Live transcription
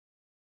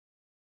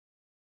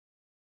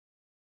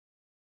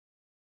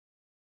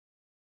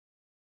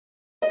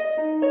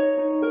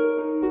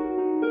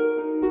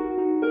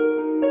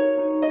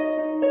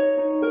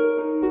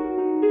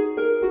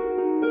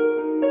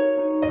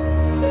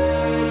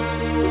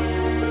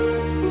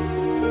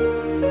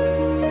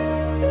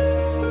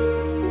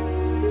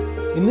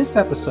In this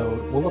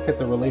episode, we'll look at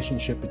the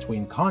relationship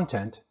between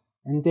content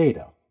and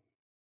data.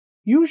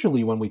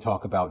 Usually when we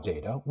talk about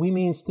data, we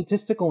mean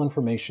statistical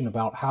information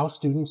about how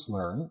students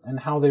learn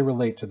and how they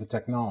relate to the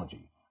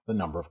technology, the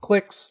number of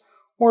clicks,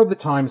 or the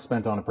time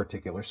spent on a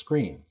particular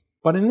screen.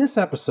 But in this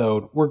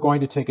episode, we're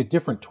going to take a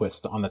different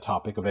twist on the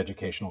topic of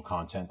educational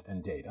content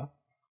and data.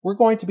 We're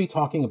going to be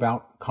talking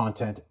about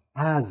content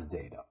as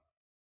data.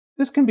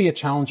 This can be a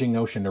challenging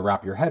notion to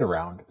wrap your head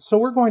around, so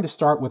we're going to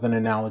start with an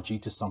analogy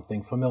to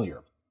something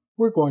familiar.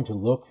 We're going to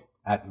look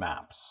at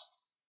maps.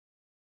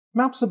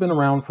 Maps have been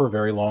around for a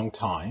very long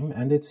time,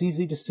 and it's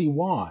easy to see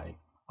why.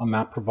 A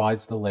map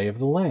provides the lay of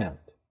the land.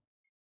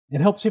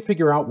 It helps you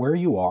figure out where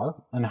you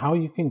are and how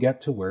you can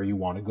get to where you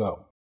want to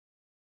go.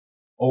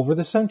 Over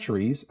the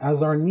centuries,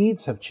 as our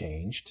needs have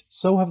changed,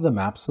 so have the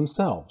maps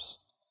themselves.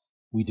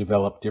 We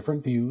develop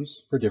different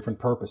views for different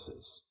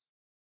purposes.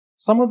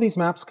 Some of these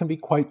maps can be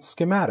quite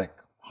schematic,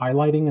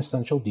 highlighting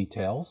essential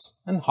details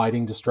and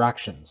hiding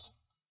distractions.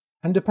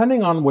 And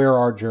depending on where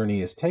our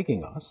journey is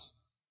taking us,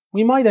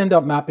 we might end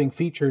up mapping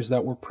features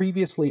that were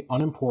previously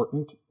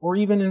unimportant or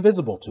even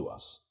invisible to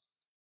us.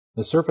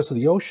 The surface of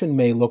the ocean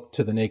may look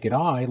to the naked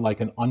eye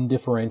like an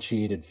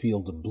undifferentiated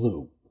field of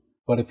blue,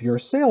 but if you're a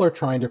sailor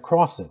trying to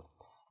cross it,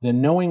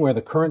 then knowing where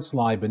the currents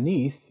lie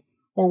beneath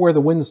or where the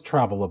winds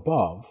travel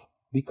above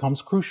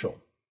becomes crucial.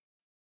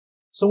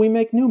 So we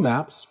make new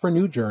maps for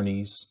new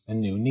journeys and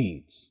new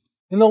needs.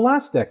 In the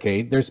last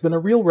decade, there's been a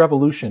real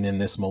revolution in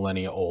this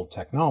millennia-old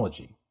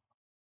technology.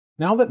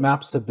 Now that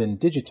maps have been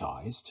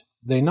digitized,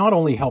 they not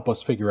only help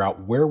us figure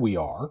out where we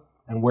are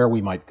and where we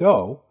might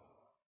go,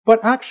 but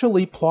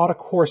actually plot a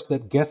course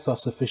that gets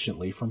us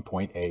efficiently from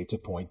point A to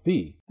point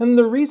B. And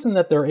the reason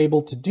that they're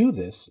able to do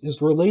this is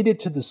related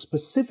to the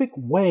specific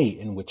way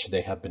in which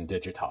they have been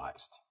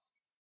digitized.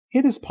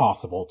 It is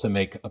possible to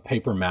make a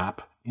paper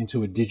map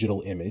into a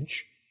digital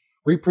image,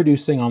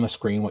 reproducing on the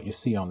screen what you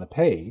see on the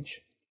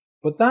page,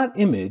 but that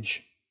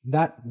image,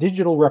 that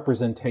digital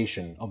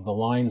representation of the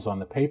lines on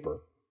the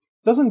paper,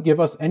 doesn't give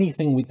us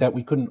anything that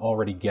we couldn't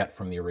already get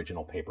from the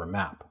original paper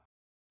map.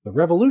 The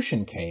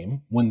revolution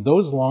came when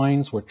those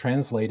lines were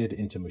translated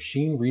into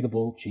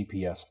machine-readable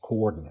GPS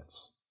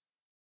coordinates.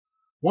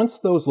 Once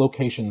those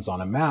locations on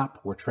a map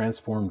were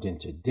transformed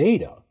into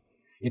data,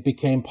 it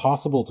became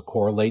possible to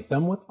correlate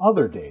them with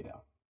other data,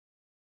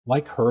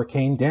 like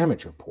hurricane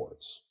damage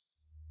reports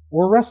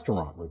or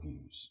restaurant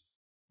reviews.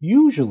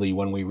 Usually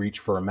when we reach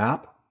for a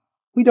map,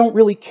 we don't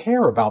really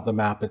care about the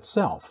map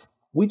itself.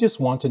 We just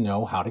want to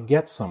know how to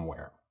get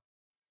somewhere.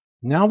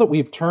 Now that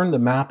we've turned the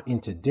map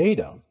into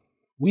data,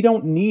 we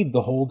don't need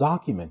the whole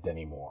document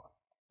anymore.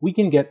 We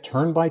can get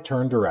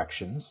turn-by-turn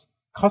directions,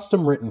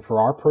 custom written for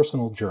our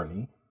personal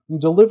journey, and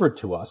delivered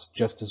to us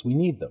just as we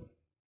need them.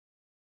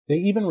 They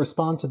even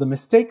respond to the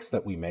mistakes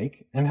that we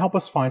make and help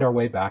us find our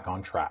way back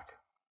on track.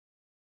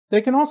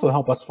 They can also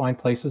help us find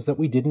places that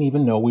we didn't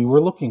even know we were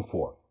looking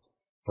for.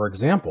 For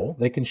example,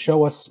 they can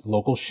show us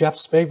local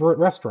chefs' favorite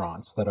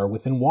restaurants that are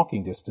within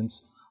walking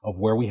distance of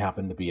where we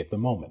happen to be at the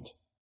moment.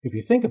 If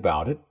you think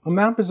about it, a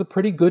map is a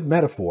pretty good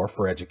metaphor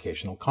for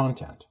educational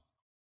content.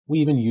 We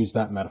even use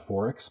that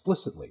metaphor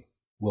explicitly.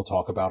 We'll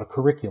talk about a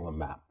curriculum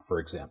map, for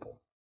example.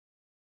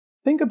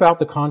 Think about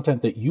the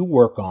content that you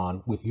work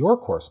on with your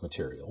course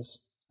materials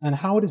and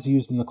how it is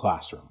used in the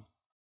classroom.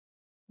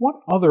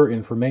 What other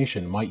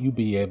information might you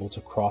be able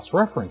to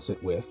cross-reference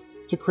it with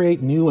to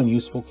create new and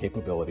useful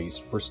capabilities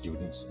for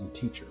students and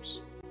teachers?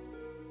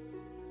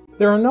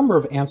 There are a number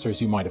of answers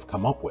you might have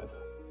come up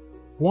with.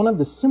 One of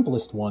the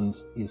simplest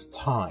ones is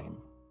time.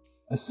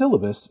 A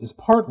syllabus is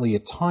partly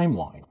a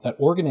timeline that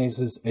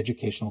organizes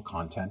educational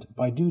content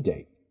by due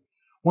date.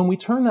 When we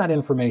turn that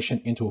information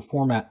into a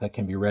format that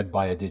can be read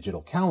by a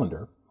digital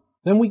calendar,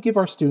 then we give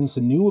our students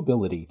a new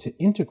ability to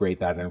integrate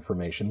that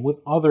information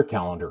with other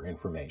calendar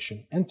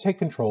information and take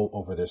control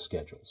over their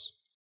schedules.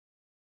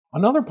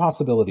 Another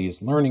possibility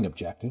is learning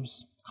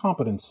objectives,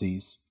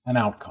 competencies, and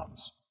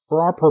outcomes.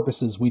 For our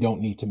purposes, we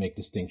don't need to make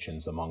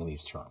distinctions among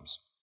these terms.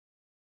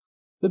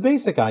 The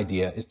basic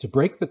idea is to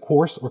break the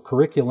course or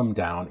curriculum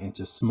down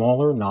into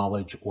smaller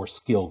knowledge or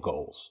skill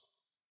goals.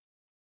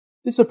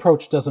 This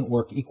approach doesn't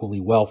work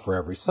equally well for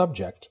every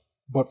subject,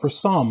 but for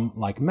some,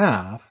 like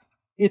math,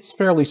 it's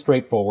fairly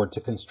straightforward to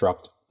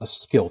construct a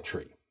skill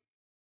tree.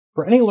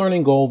 For any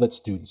learning goal that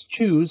students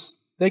choose,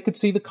 they could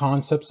see the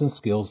concepts and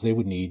skills they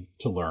would need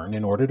to learn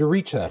in order to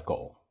reach that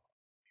goal.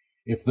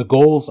 If the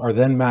goals are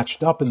then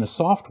matched up in the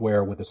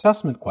software with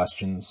assessment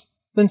questions,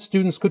 then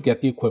students could get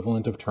the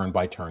equivalent of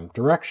turn-by-turn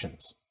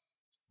directions.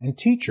 And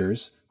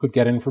teachers could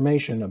get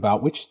information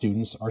about which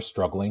students are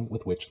struggling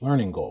with which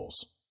learning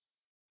goals.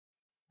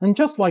 And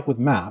just like with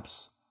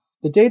maps,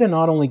 the data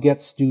not only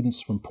gets students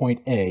from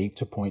point A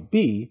to point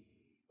B,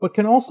 but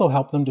can also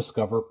help them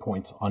discover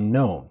points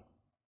unknown.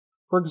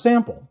 For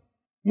example,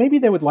 maybe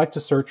they would like to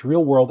search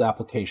real-world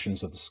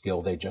applications of the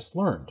skill they just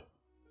learned,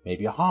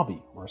 maybe a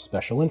hobby or a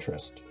special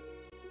interest.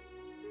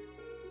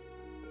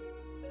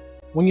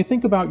 When you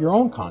think about your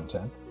own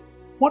content,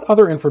 what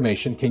other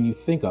information can you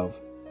think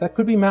of that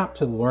could be mapped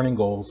to learning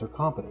goals or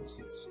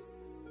competencies?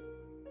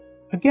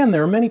 Again,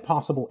 there are many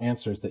possible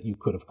answers that you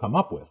could have come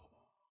up with,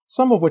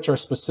 some of which are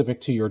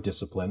specific to your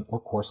discipline or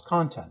course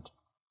content.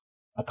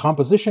 A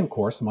composition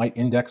course might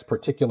index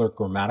particular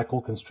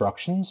grammatical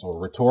constructions or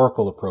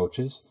rhetorical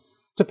approaches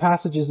to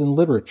passages in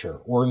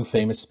literature or in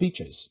famous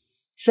speeches,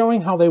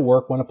 showing how they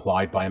work when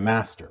applied by a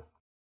master.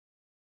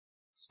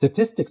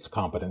 Statistics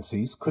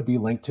competencies could be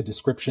linked to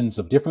descriptions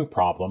of different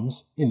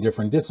problems in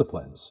different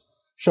disciplines,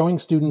 showing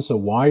students a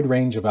wide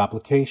range of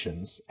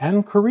applications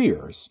and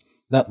careers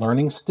that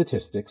learning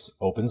statistics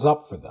opens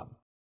up for them.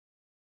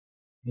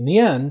 In the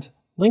end,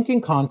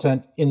 linking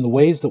content in the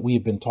ways that we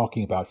have been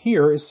talking about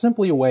here is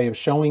simply a way of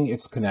showing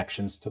its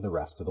connections to the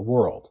rest of the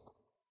world.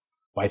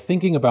 By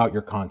thinking about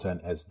your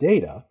content as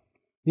data,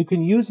 you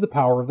can use the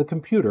power of the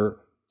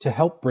computer to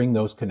help bring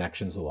those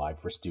connections alive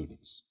for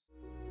students.